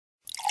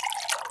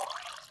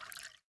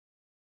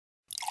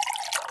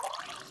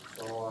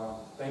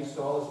thanks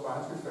to all the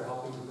sponsors for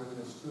helping to bring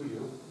this to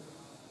you.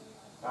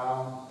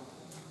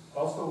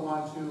 Also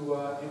want to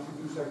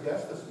introduce our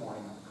guest this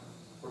morning.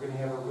 We're going to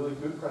have a really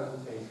good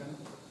presentation.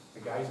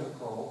 The guy's a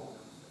pro.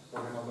 We're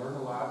going to learn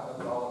a lot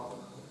about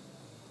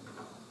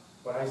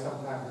what I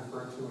sometimes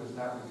refer to as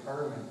not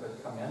retirement,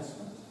 but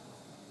commencement.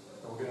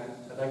 So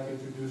I'd like to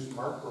introduce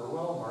Mark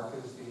Burwell. Mark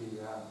is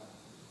the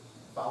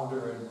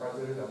founder and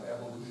president of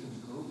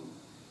Evolutions Group.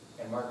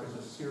 And Mark is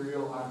a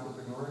serial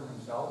entrepreneur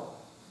himself.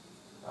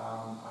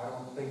 I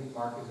don't think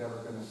Mark is ever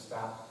going to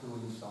stop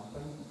doing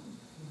something.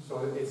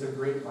 So it's a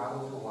great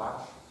model to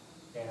watch.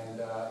 And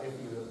if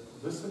you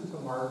listen to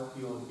Mark,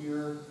 you'll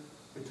hear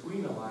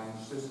between the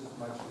lines just as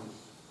much as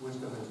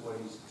wisdom as what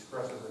he's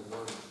expressive in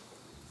words.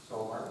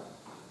 So Mark.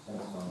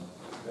 Thanks, Tom.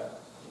 Yeah.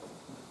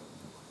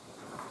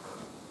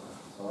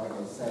 So like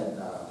I said,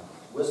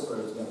 Whisper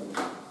is going to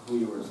be who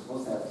you were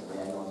supposed to have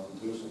today. I know it's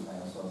vacation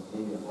time, so it's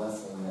maybe a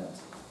blessing that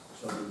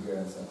she'll be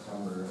here in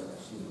September.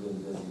 She's really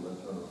busy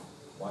with her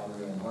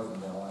winery in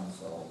Hortonville, and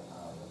so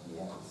we'll be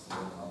happy to see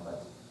her now.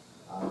 But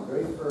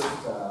very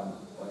first,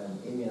 when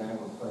Amy and I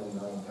were putting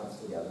Million Cups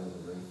together,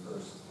 the very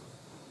first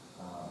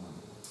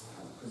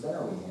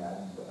presenter we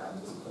had, I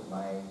just put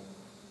my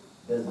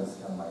business,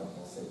 kind of my,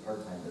 we'll say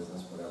part-time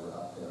business, whatever,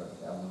 up there at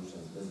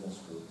Evolutions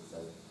Business Group,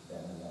 because I've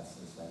been in that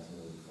since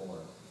 1984.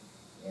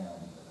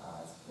 And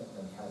it's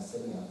been kind of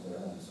sitting up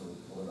there, and so we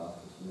pulled it off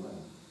with you, and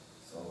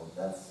so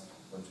that's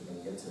what you're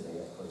going to get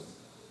today. Of course,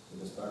 we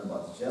just learned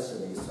about this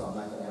yesterday, so I'm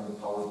not going to have a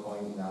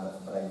PowerPoint, but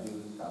I'm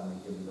going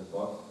to give you the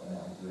book, and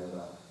I do have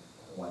a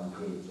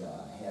one-page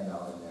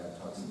handout in there. It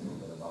talks a little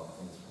bit about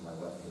things from my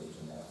webpage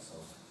and that, so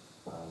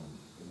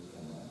you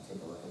can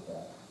take a look at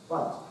that.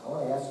 But I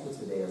want to ask you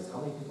today is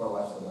how many people are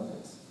watching the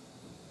Olympics?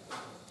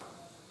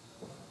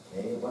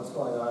 Okay, what's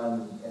going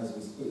on as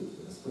we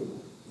speak this week?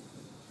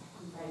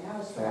 Right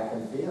now it's track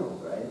and field,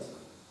 right?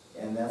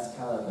 And that's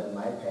kind of been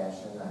my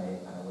passion.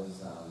 I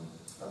was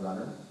a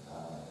runner,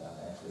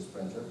 actually a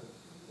sprinter.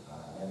 I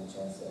had a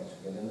chance to actually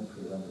get in the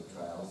pre-Olympic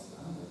trials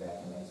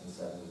back in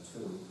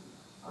 1972.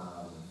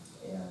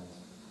 And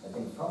I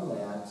think from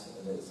that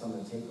some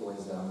of the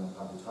takeaways that I'm going to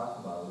probably talk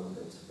about a little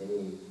bit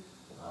today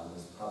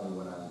is probably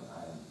what I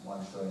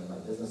want to show you in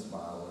my business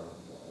model, or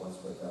what's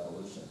with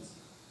Evolutions.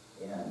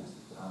 And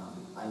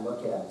I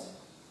look at,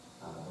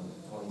 when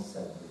Tony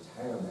said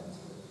retirement,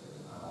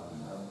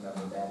 I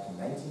remember back in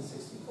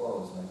 1964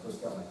 was when I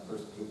first got my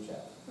first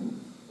paycheck.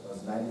 It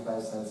was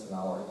 95 cents an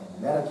hour, and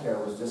Medicare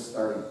was just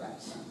starting.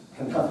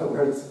 In other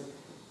words,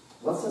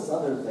 what's this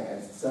other thing? I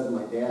said to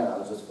my dad, I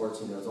was just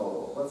 14 years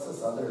old, what's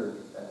this other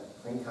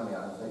thing coming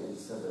out? I think he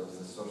said there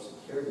was a Social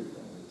Security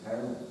thing,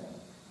 retirement thing.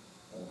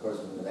 And of course,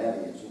 when you're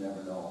that age, you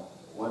never know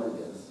what it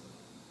is.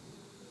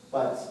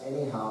 But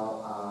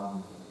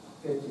anyhow,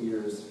 52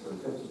 years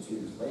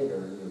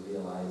later, you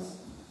realize,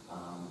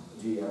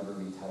 do you ever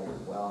retire?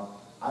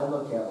 Well, I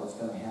look at what's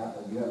going to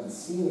happen. You haven't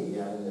seen it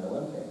yet in the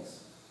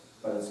Olympics,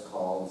 but it's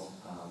called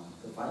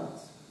the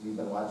finals. We've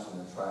been watching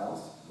the trials.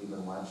 We've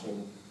been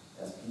watching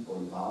as people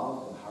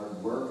evolve with hard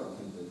work.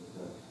 I think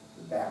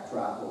the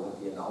backdrop of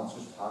what the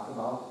announcers talk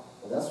about.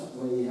 Well, that's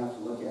what you have to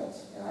look at.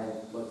 And I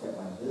looked at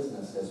my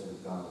business as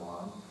we've gone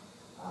along.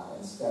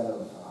 Instead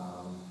of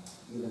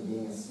even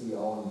being a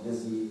CEO and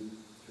busy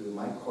through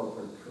my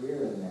corporate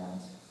career in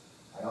that,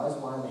 I always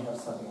wanted to have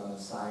something on the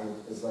side.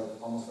 It's like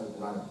almost like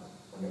running.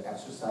 When you're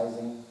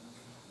exercising,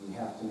 you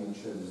have to make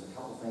sure there's a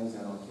couple things.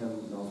 I know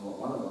Kim knows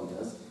what one of them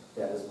is.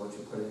 That is what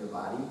you put in your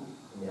body,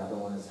 and the other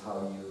one is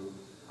how you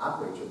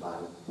operate your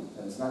body.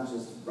 And it's not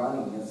just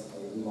running, it's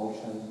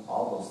emotion,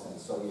 all those things.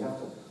 So you have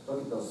to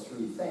look at those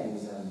three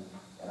things, and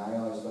I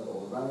always look at,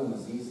 well, running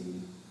was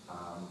easy,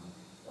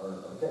 or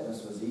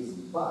fitness was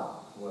easy,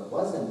 but what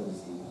wasn't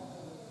easy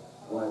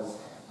was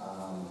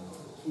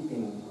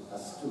keeping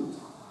astute.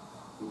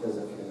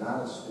 Because if you're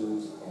not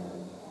astute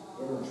and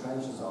in the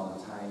trenches all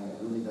the time, it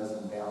really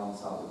doesn't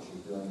balance out what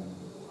you're doing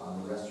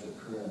the rest of your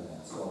career in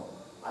that. So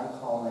I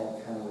call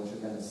that kind of what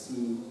you're going to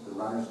see the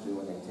runners do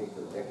when they take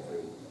their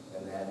victory,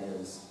 and that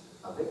is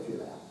a victory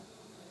lap.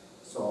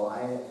 So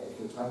if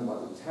you're talking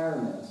about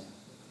retirement,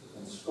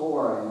 in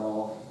SCORE, I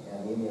know,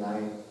 and Amy and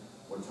I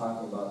were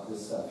talking about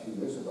this a few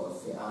years ago,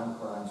 it's the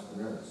Encore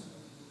Entrepreneurs.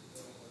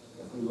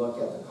 If we look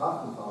at the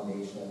Kauffman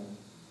Foundation,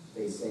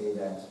 they say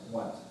that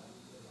what?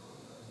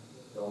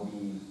 There'll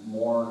be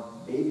more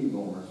baby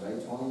boomers,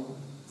 right, Tony,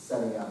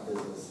 setting up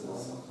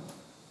businesses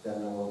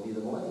than there will be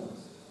the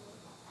millennials.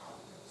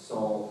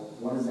 So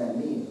what does that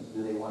mean?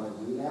 Do they want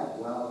to do that?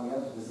 Well, you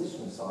have to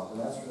position yourself,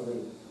 and that's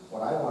really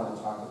what I want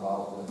to talk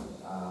about with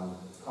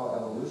how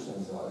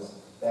Evolutions was.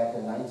 Back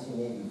in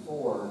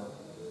 1984,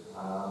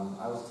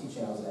 I was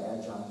teaching, I was an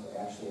adjunct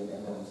actually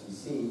at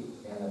MWTC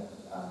and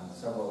at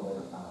several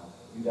other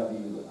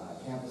UW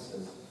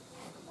campuses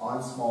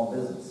on small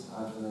business.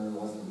 Entrepreneur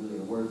wasn't really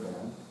a word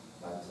then,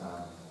 but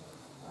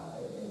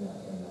in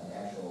the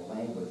actual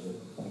language,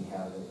 we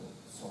have it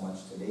so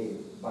much today.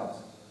 But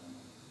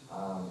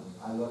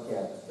I look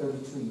at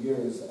 32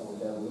 years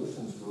of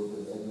Evolutions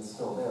Group, and it's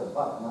still there,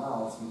 but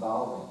now it's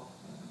evolving.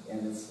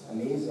 And it's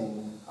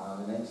amazing,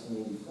 in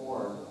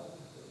 1984,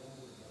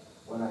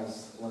 when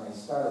I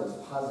started, it was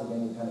Positive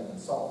Independent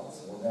Consultants.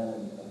 Well,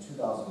 then in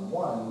 2001,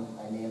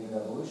 I named it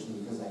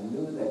Evolution because I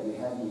knew that you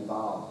had to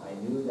evolve. I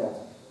knew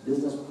that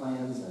business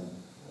plans and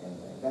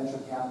venture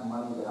capital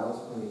money that I was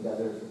putting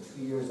together for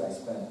 2 years, I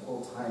spent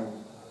full time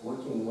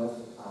working with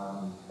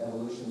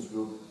Evolution's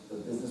group, the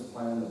business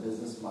plan, the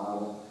business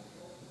model,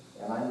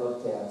 and I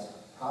looked at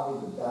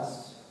probably the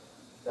best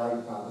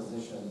value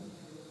proposition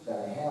that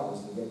I had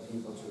was to get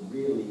people to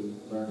really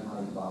learn how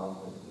to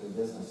evolve with their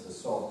businesses.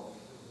 So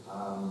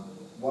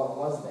what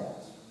was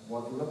that?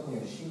 Well, if you look in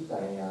your sheet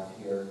that I have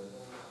here,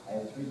 I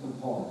have 3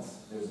 components.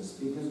 There's a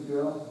Speakers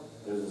Bureau,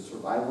 there's a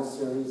Survival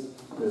Series,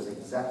 there's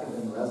Executive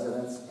in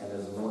Residence, and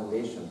there's a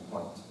Motivation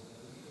Point.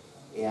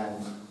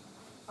 And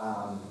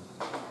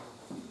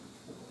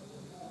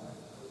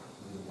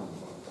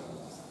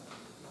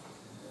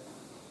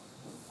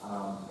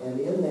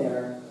in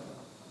there,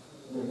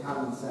 they're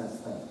common sense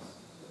things.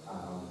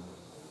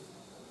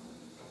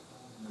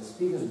 The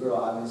Speakers Bureau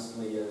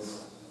obviously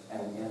is,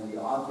 and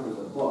the author of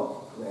the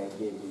book that I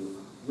gave you,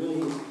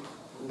 really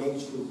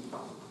makes you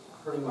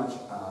pretty much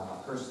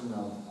a person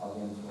of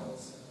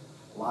influence.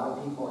 A lot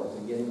of people, as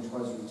they're getting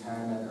towards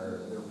retirement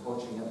or they're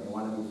approaching it, they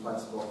want to be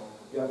flexible,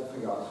 you have to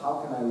figure out,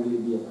 how can I really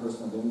be a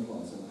person of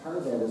influence? And part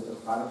of that is to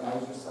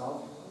productize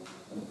yourself.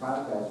 And to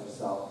productize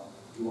yourself,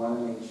 you want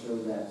to make sure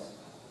that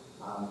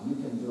you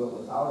can do it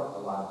without a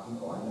lot of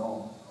people. I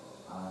know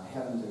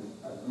having to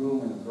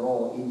groom and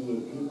grow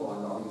 88 people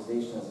in an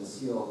organization as a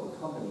CEO of a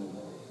company,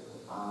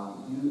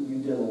 you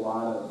did a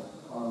lot of,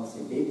 I don't want to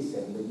say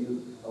babysitting, but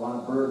a lot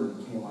of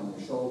burden came on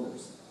your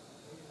shoulders.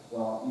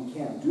 Well, you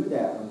can't do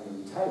that when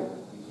you're retired.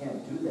 You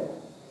can't do that.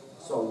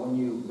 So when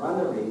you run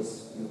a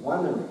race, you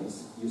won the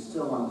race, you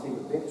still want to take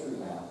a victory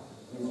lap.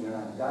 It means you're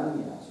not done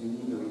yet. You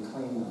need to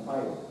reclaim the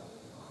fire.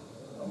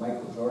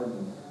 Michael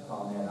Jordan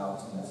found that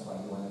out, and that's why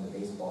he went into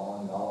baseball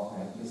and golf,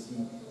 and because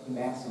he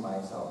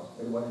maximized out.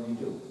 But what did he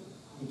do?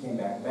 He came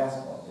back to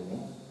basketball, didn't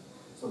he?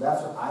 So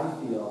that's what I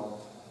feel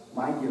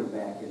my give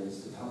back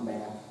is, to come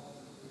back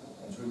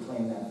and to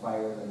reclaim that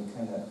fire, and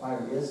reclaim that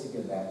fire is to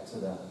give back to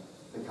the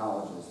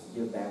colleges, to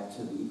give back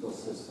to the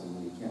ecosystem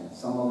when you can.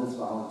 Some of it's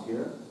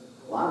volunteer,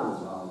 a lot of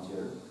it's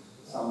volunteer.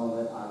 Some of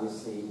it,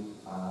 obviously,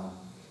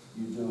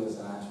 you do as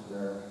an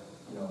entrepreneur,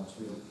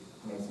 to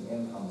make some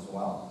income as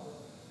well.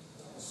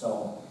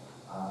 So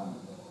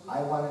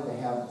I wanted to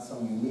have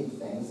some unique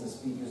things. The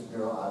Speakers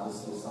Bureau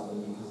obviously is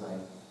something because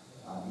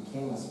I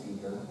became a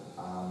speaker.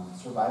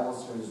 Survival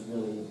Series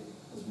really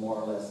is more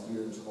or less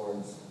geared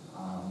towards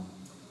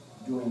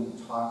doing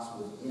talks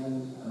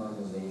within an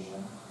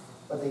organization.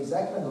 But the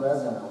Executive and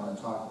Resident I want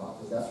to talk about,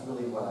 because that's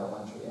really what I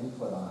want your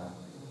input on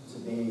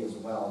today as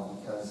well,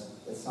 because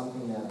it's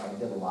something that I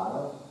did a lot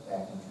of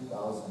back in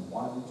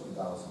 2001,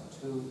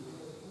 2002,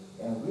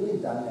 and really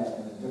done that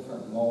in a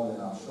different mode,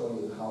 and I'll show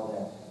you how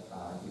that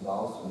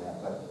evolves from that.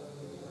 But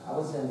I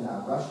was in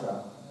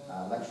Russia,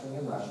 lecturing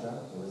in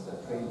Russia. It was a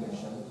trade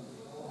mission.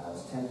 It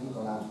was 10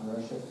 people in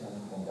entrepreneurship, 10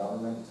 people in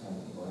government, 10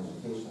 people in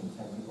education,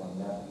 10 people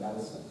in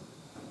medicine.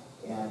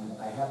 And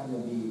I happened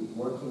to be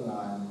working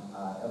on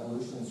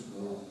Evolution's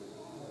group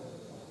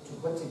to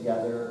put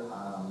together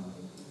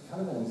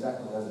kind of an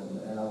executive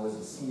resident, and I was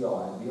a CEO.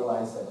 I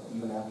realized that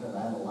even after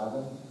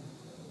 9/11,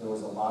 there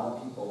was a lot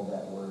of people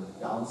that were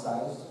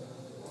downsized,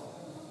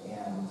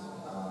 and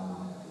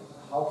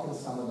how can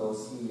some of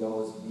those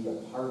CEOs be a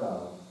part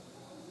of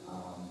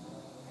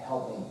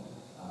helping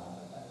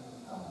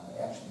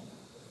actually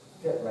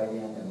fit right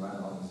in and run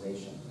an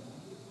organization?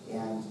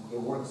 And it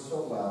worked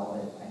so well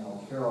that I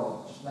know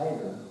Carol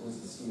Schneider, who's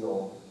the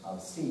CEO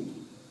of Seek,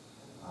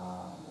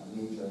 a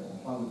major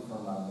employment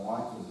firm out of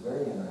Milwaukee, was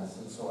very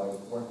interested. So I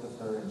worked with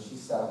her, and she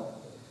set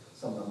up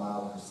some of the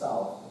model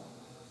herself,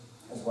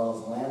 as well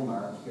as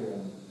Landmark here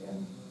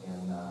in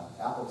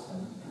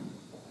Appleton.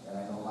 And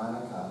I know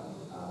Monica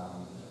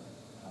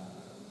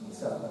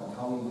set up an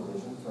accounting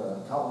division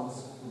for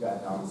accountants who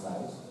got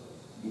downsized,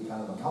 to be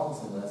kind of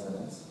accountants in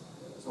residence.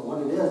 So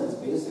what it is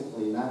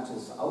basically not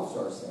just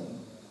outsourcing,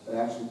 but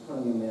actually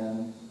putting them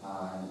in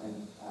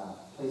and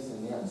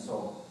placing them in.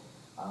 So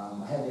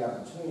I had the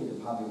opportunity to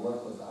probably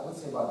work with, I would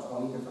say, about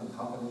 20 different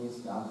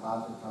companies,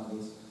 nonprofit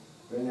companies,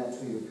 during that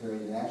 2-year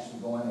period, and actually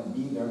go in and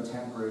be their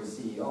temporary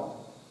CEO.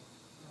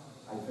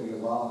 I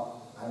figured,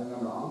 well, I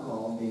remember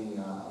Uncle being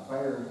a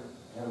fire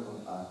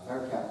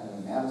captain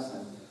in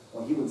Madison.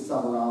 Well, he would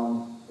sub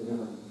around the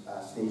different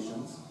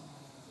stations.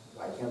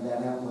 Why can't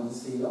that happen with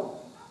the CEO?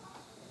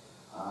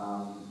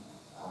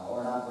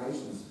 Or an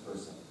operations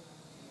person?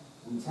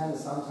 We tend to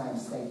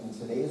sometimes think in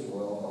today's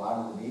world, a lot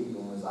of the baby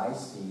boomers I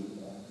see,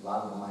 and a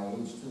lot of them my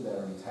age too that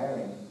are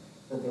retiring,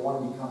 that they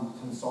want to become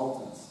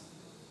consultants.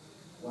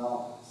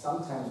 Well,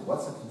 sometimes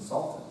what's a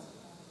consultant?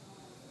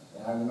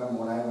 And I remember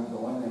when I would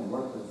go in and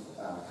work with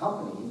a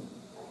company,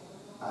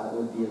 it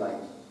would be like,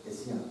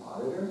 is he an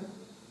auditor?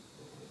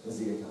 Is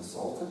he a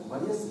consultant?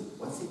 What is he?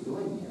 What's he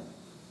doing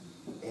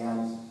here?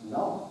 And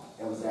no,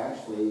 it was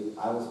actually,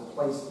 I was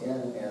placed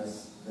in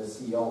as the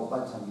CEO,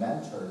 but to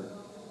mentor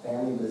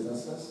family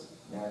businesses,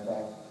 matter of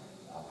fact,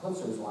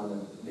 Putzer's, one of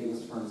the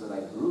biggest firms that I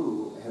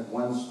grew, had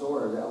one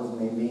store that was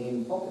my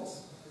main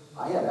focus.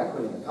 I had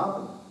equity in the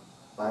company,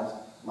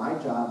 but my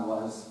job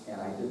was,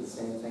 and I did the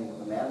same thing with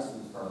the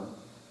Madison firm,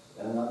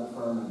 and another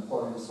firm in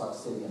Port Sauk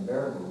City and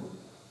Baraboo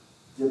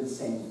did the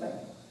same thing,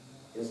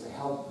 is to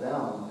help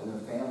them and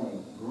their family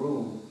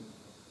groom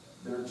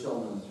their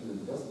children through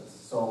the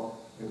business. So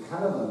you're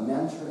kind of a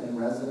mentor in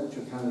residence,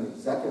 you're kind of an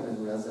executive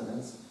in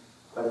residence,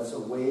 but it's a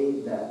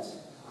way that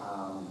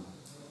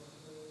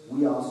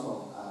we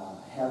also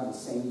have the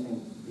same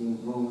thing being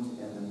groomed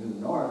in the New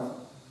North,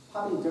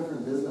 probably a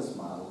different business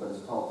model, but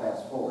it's called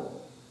Fast Forward.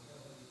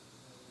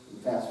 And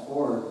Fast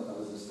Forward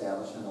was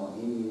established, and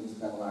Amy has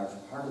been a large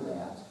part of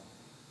that,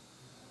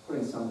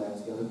 putting some of that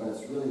together, but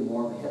it's really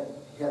more of a hit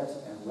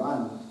and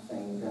run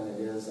thing than it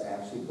is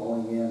actually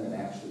going in and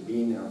actually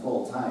being there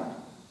full time.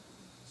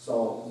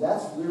 So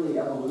that's really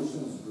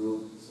Evolutions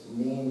Group's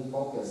main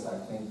focus, I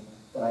think,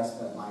 that I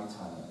spent my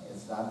time in.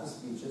 It's not the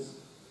speeches,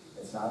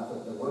 it's not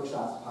the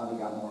workshops probably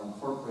got more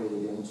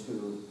incorporated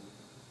into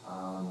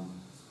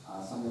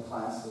some of the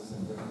classes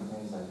and different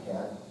things I've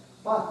had.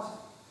 But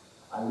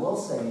I will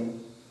say,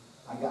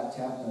 I got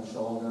tapped on the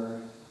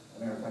shoulder.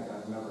 As a matter of fact, I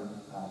remember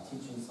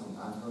teaching some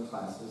entrepreneur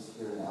classes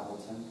here in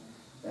Appleton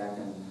back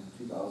in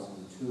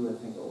 2002, I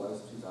think it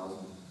was,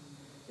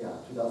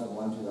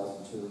 2001,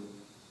 2002.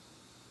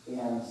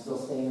 And still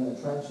staying in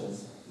the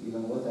trenches,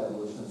 even with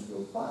Evolutions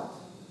Group, but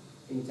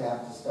being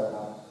tapped to start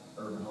up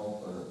Urban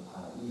Hope or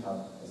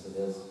eHub, as it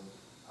is,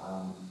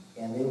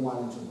 and they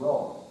wanted to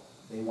grow.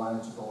 They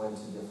wanted to go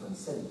into different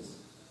cities.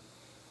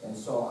 And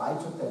so I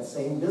took that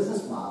same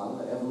business model,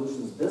 that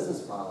Evolution's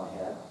business model I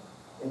had,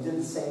 and did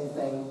the same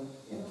thing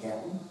in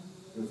Canton,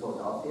 New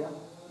Philadelphia,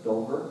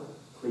 Dover,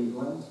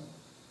 Cleveland,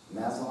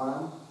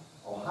 Massillon,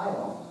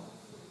 Ohio,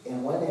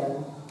 and went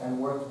in and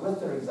worked with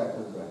their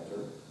executive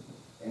director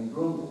and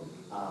groomed it.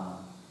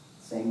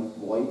 Same with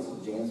Lloyd's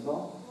of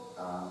Janesville.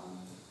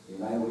 The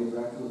United Way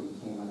director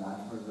became an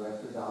entrepreneur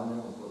director down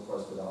there with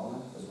workforce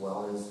development, as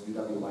well as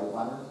UW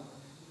Whitewater,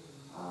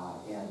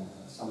 and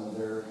some of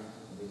their,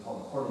 what they call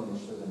the court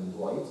initiative in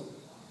Lloyd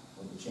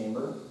with the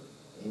chamber,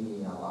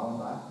 Amy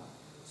Lauenbach.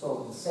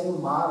 So the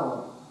same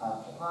model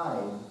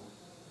applied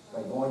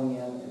by going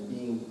in and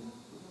being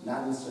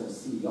not necessarily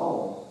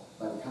CEO,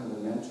 but kind of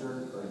a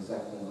mentor or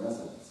executive in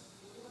residence.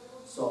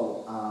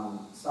 So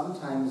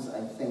sometimes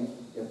I think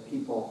if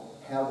people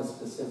have a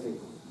specific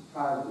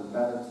product, it's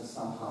better to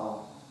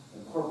somehow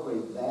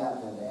incorporate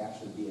that than to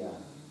actually be a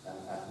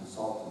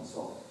consultant.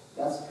 So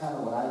that's kind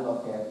of what I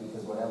look at,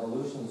 because what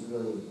Evolutions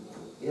really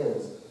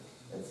is,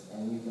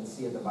 and you can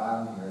see at the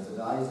bottom here, is the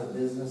values of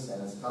business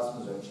and its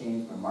customers are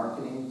changed by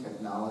marketing,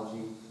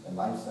 technology, and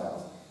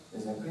lifestyles. It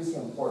is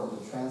increasingly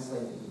important to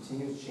translate the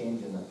continuous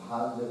change into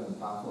positive and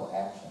profitable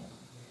action.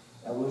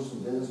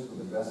 Evolution Business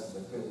Group addresses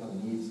the critical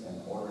needs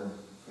in order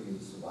for you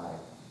to survive.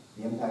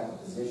 The impact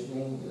of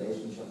positioning,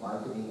 relationship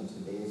marketing in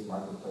today's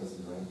marketplace is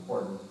very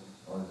important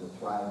in order to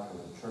thrive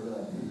through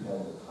turbulent and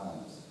competitive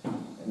times.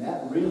 And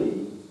that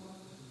really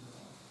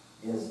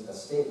is a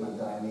statement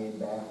that I made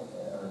back,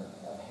 or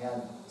have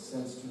had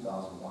since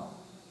 2001.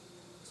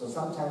 So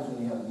sometimes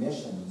when you have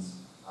missions,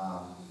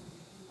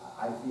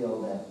 I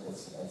feel that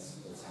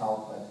it's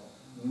helped, but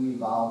you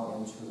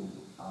evolve into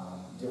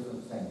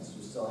different things.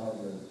 You still have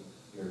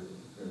your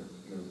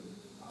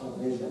whole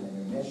vision and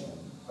your mission,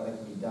 but it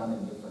can be done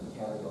in different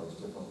categories,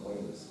 different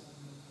ways,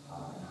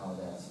 and how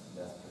that's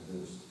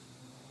produced.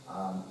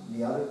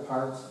 The other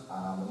part,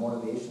 the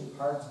motivation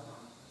part,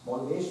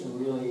 motivation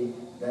really,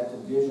 that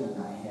division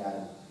I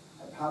had,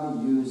 I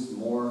probably used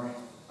more,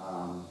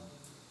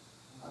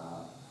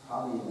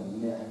 probably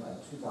in the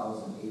like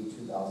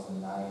 2008,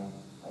 2009,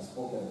 I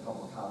spoke at a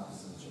couple of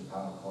conferences in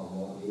Chicago called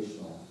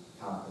Motivational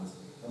Conference,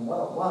 and what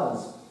it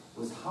was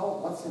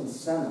what's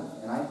incentive,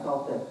 and I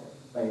felt that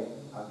by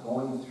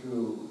going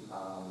through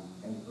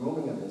and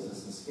grooming a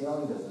business and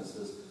scaling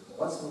businesses,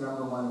 what's the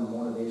number one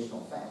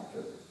motivational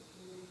factor?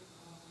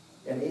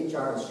 And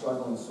HR is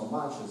struggling so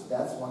much, is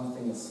that's one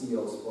thing a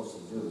CEO is supposed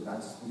to do,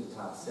 not just be the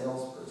top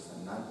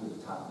salesperson, not be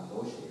the top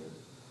negotiator,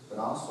 but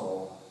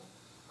also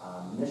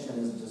mission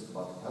isn't just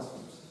about the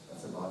customers,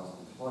 it's about the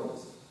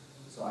employees.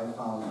 So I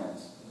found that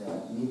the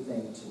neat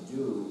thing to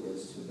do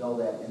is to build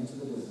that into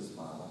the business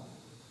model,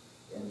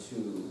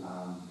 into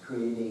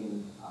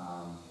creating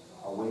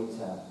a way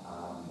to,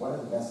 what are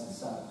the best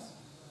incentives?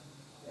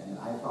 And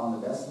I found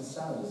the best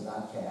incentive is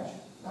not cash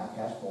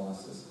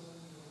bonuses.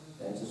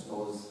 Then it just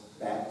goes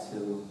back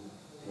to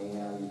paying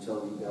out a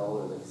utility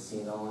bill or the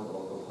casino or the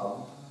local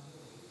pub.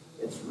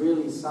 It's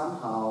really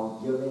somehow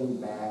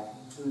giving back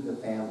to the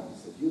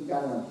families. If you've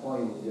got an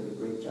employee who did a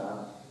great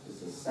job, is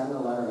to send a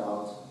letter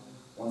out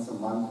once a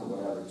month or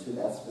whatever to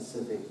that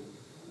specific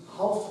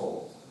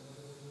household,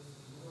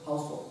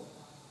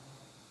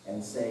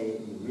 and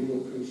say, you really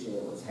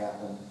appreciate what's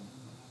happened,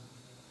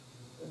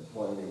 the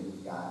employee that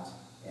you've got,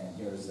 and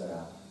here's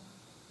a,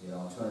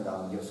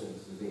 $200 gift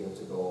certificate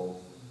to go,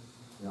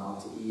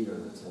 out to eat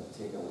or to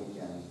take a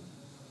weekend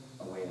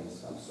away and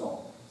stuff.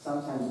 So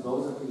sometimes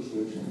those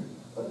appreciation,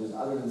 but there's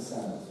other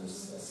incentives,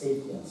 there's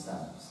safety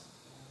incentives.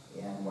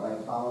 And what I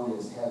found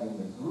is having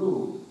the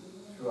group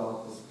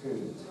throughout this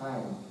period of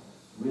time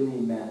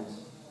really meant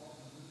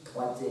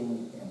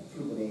collecting and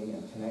cubiting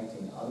and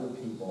connecting other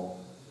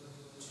people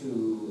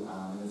to,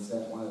 and it's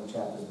that one of the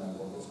chapters in my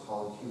book is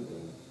called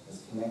Cubiting,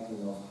 is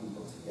connecting those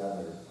people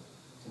together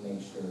to make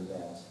sure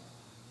that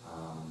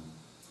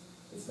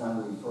it's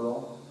not a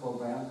referral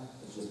program,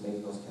 it's just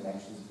making those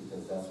connections,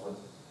 because that's what,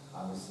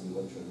 obviously,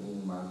 what your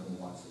lean marketing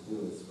wants to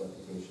do is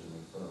reputation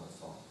referral.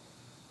 So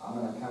I'm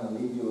going to kind of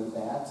leave you with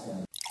that.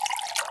 And